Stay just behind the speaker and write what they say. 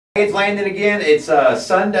It's Landon again. It's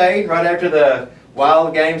Sunday, right after the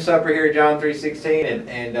Wild Game Supper here at John 316,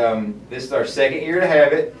 and this is our second year to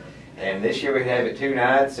have it. And this year we have it 2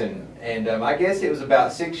 nights, and I guess it was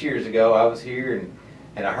about 6 years ago I was here,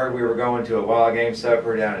 and I heard we were going to a Wild Game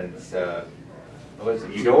Supper down in what is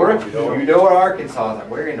it, Eudora? Eudora, Arkansas. I was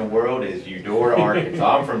like, where in the world is Eudora,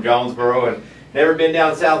 Arkansas? I'm from Jonesboro and never been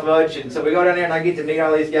down south much, and so we go down there and I get to meet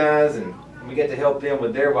all these guys, and we get to help them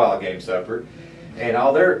with their Wild Game Supper. And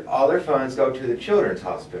all their funds go to the Children's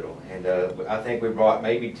Hospital, and I think we brought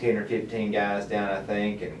maybe 10 or 15 guys down, I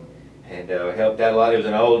think, and helped out a lot. It was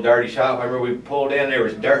an old dirty shop. I remember we pulled in, there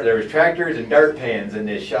was tractors and dirt pans in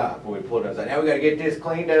this shop. We pulled up, I was like, now we got to get this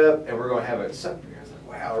cleaned up, and we're going to have a supper. I was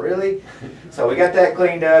like, wow, really? So we got that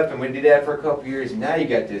cleaned up, and we did that for a couple years, and now you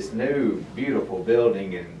got this new, beautiful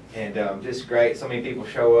building, and just great. So many people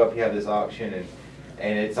show up. You have this auction,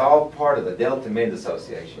 and it's all part of the Delta Men's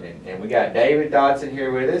Association. And we got David Dodson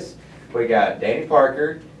here with us. We got Danny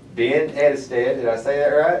Parker, Ben Edstead, did I say that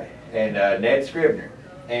right? And Ned Scribner.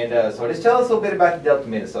 And so just tell us a little bit about the Delta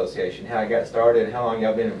Men's Association, how it got started, and how long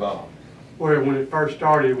y'all been involved. Well, when it first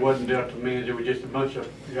started, it wasn't Delta Men's. It was just a bunch of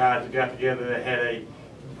guys that got together that had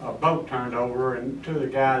a boat turned over, and 2 of the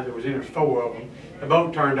guys that was in, there's 4 of them. The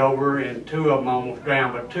boat turned over, and 2 of them almost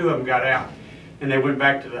drowned, but 2 of them got out. And they went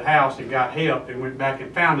back to the house and got help, and went back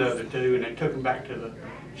and found the other 2, and they took them back to the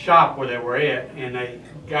shop where they were at, and they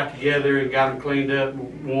got together and got them cleaned up,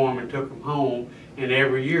 warm, and took them home. And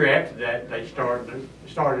every year after that, they started.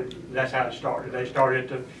 That's how it started. They started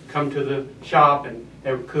to come to the shop, and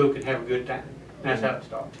they would cook and have a good time. That's how it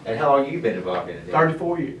started. And how long have you been involved in it?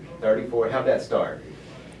 34 years. 34. How'd that start?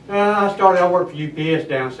 I worked for UPS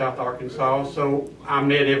down South Arkansas, so I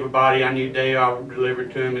met everybody. I knew Dale. I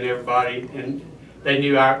delivered to him and everybody, and they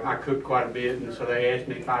knew I cooked quite a bit, and so they asked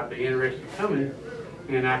me if I'd be interested in coming.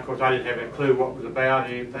 And of course, I didn't have a clue what it was about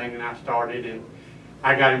or anything, and I started, and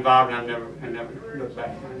I got involved, and I never looked back.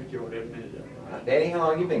 I enjoyed every minute of it. Danny, how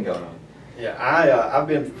long have you been going on? Yeah, I've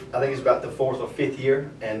been, I think it's about the 4th or 5th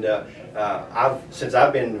year, and since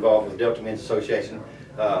I've been involved with the Delta Men's Association,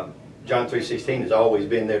 John 316 has always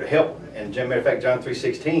been there to help. And as a matter of fact, John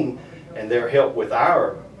 316 and their help with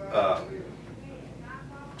our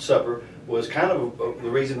supper was kind of the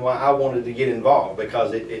reason why I wanted to get involved,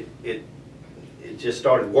 because it just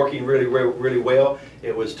started working really well.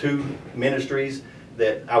 It was 2 ministries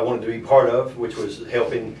that I wanted to be part of, which was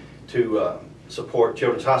helping to support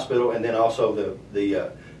Children's Hospital, and then also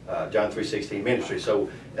the John 316 ministry. So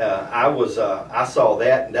I saw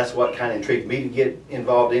that, and that's what kind of intrigued me to get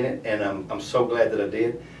involved in it, and I'm so glad that I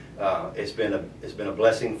did. It's been a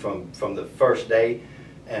blessing from the first day,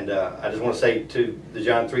 and I just want to say to the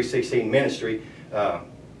John 316 ministry,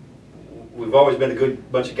 we've always been a good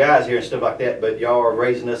bunch of guys here and stuff like that, but y'all are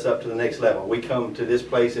raising us up to the next level. We come to this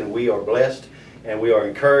place and we are blessed and we are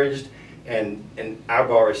encouraged, and our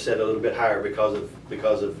bar is set a little bit higher because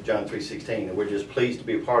of John 316, and we're just pleased to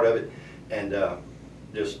be a part of it, and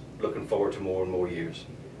just looking forward to more and more years.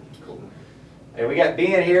 Cool. And we got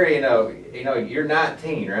Ben here. You know, you're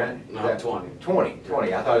 19, right? No, I'm 20.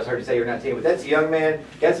 20. I thought I was heard you say you're 19, but that's a young man.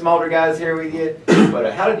 Got some older guys here with you.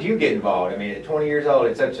 But how did you get involved? I mean, at 20 years old,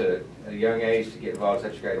 at such a young age to get involved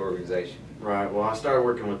in such a great organization. Right. Well, I started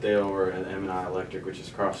working with Dale over at M&I Electric, which is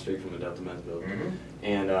across the street from the Delta Men's building,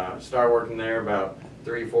 and started working there about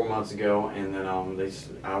 3 or 4 months ago. And then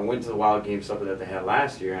I went to the Wild Game Supper that they had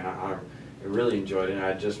last year, and I really enjoyed it.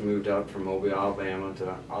 I just moved up from Mobile, Alabama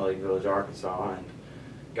to Ollie Village, Arkansas, and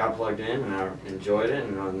got plugged in, and I enjoyed it.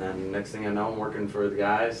 And then next thing I know, I'm working for the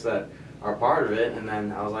guys that are part of it. And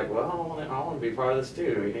then I was like, well, I want to be part of this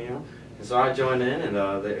too, you know. And so I joined in,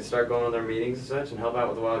 and they start going to their meetings and such, and help out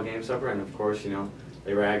with the Wild Game Supper. And of course, you know,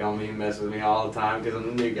 they rag on me and mess with me all the time because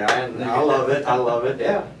I'm the new guy, and I love it. I love it.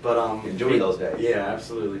 Yeah. But enjoy those days. Yeah,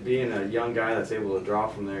 absolutely. Being a young guy that's able to draw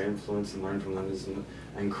from their influence and learn from them is an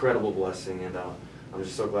incredible blessing, and I'm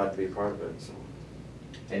just so glad to be a part of it. So.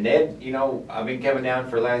 And Ned, you know, I've been coming down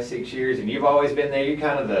for the last 6 years, and you've always been there. You're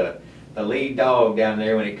kind of the lead dog down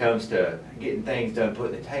there when it comes to getting things done,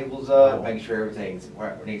 putting the tables up, making sure everything's where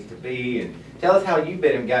it needs to be. And tell us how you've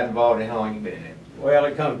been and got involved and how long you've been in it. Well,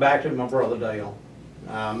 it comes back to my brother Dale.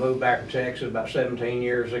 I moved back to Texas about 17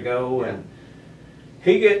 years ago, and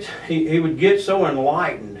he would get so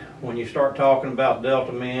enlightened when you start talking about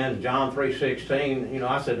Delta Men's, John 316. You know,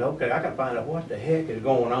 I said, okay, I got to find out what the heck is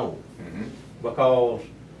going on, because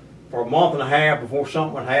for a month and a half before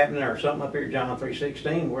something would happen, there was something up here at John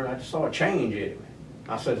 316 where I just saw a change in him.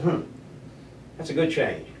 I said, that's a good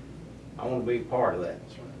change. I want to be part of that.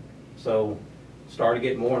 So started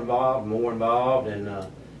getting more involved, and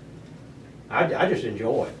I just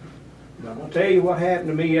enjoy it. But I'm gonna tell you what happened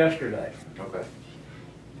to me yesterday. Okay.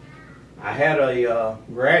 I had a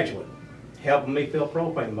graduate helping me fill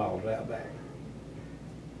propane bottles out back.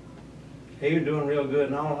 He was doing real good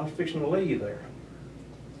and all. I was fixing to leave there.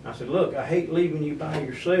 I said, look, I hate leaving you by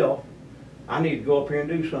yourself. I need to go up here and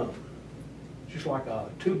do something. Just like a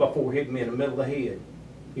 2x4 hit me in the middle of the head.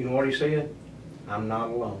 You know what he said? I'm not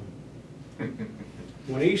alone.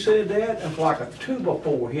 When he said that, it's like a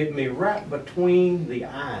 2x4 hit me right between the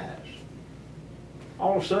eyes.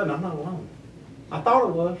 All of a sudden, I'm not alone. I thought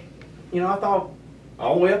it was. You know, I thought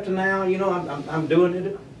all the way up to now, you know, I'm doing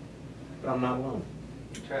it, but I'm not alone.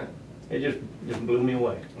 That's right. It just blew me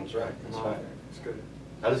away. That's right, that's right. It's good.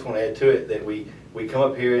 I just want to add to it that we come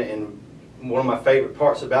up here, and one of my favorite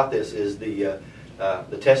parts about this is the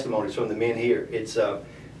testimonies from the men here. It's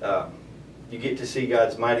you get to see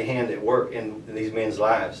God's mighty hand at work in these men's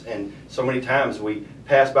lives, and so many times we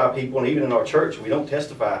pass by people, and even in our church, we don't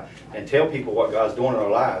testify and tell people what God's doing in our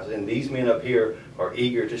lives. And these men up here are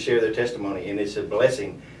eager to share their testimony, and it's a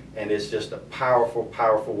blessing, and it's just a powerful,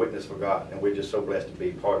 powerful witness for God. And we're just so blessed to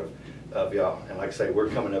be part of y'all. And like I say, we're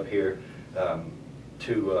coming up here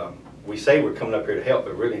we say we're coming up here to help,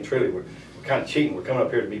 but really and truly we're kind of cheating. We're coming up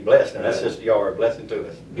here to be blessed, and that's just, y'all are a blessing to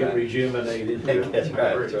us. Get rejuvenated. That's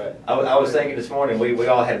right, that's right. I was thinking this morning, we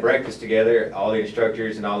all had breakfast together, all the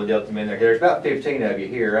instructors and all the Delta men. There's about 15 of you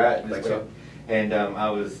here, right? I think so. And I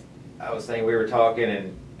was thinking, we were talking,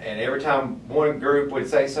 and every time one group would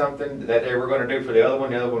say something that they were going to do for the other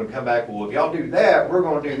one would come back, well, if y'all do that, we're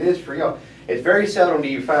going to do this for y'all. It's very seldom do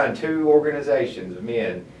you find two organizations of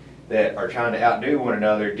men that are trying to outdo one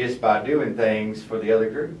another just by doing things for the other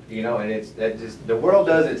group, you know, and the world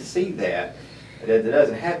doesn't see that. It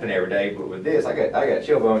doesn't happen every day, but with this, I got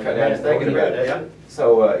chill bones right now just thinking about it.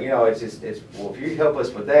 So, you know, it's well, if you help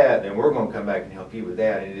us with that, then we're going to come back and help you with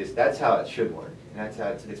that, and that's how it should work. And that's how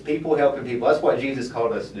it's people helping people. That's what Jesus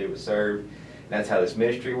called us to do, was serve. And that's how this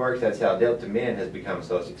ministry works. That's how Delta Men has become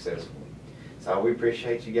so successful. So we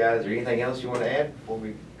appreciate you guys. Is there anything else you want to add before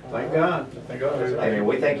we? Thank God. Thank God. I mean,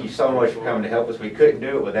 we thank you so much for coming to help us. We couldn't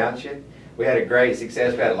do it without you. We had a great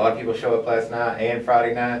success. We had a lot of people show up last night and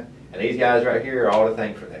Friday night, and these guys right here are all to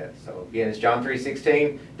thank for that. So again, it's John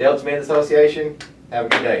 3:16, Delta Men's Association. Have a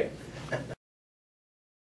good day.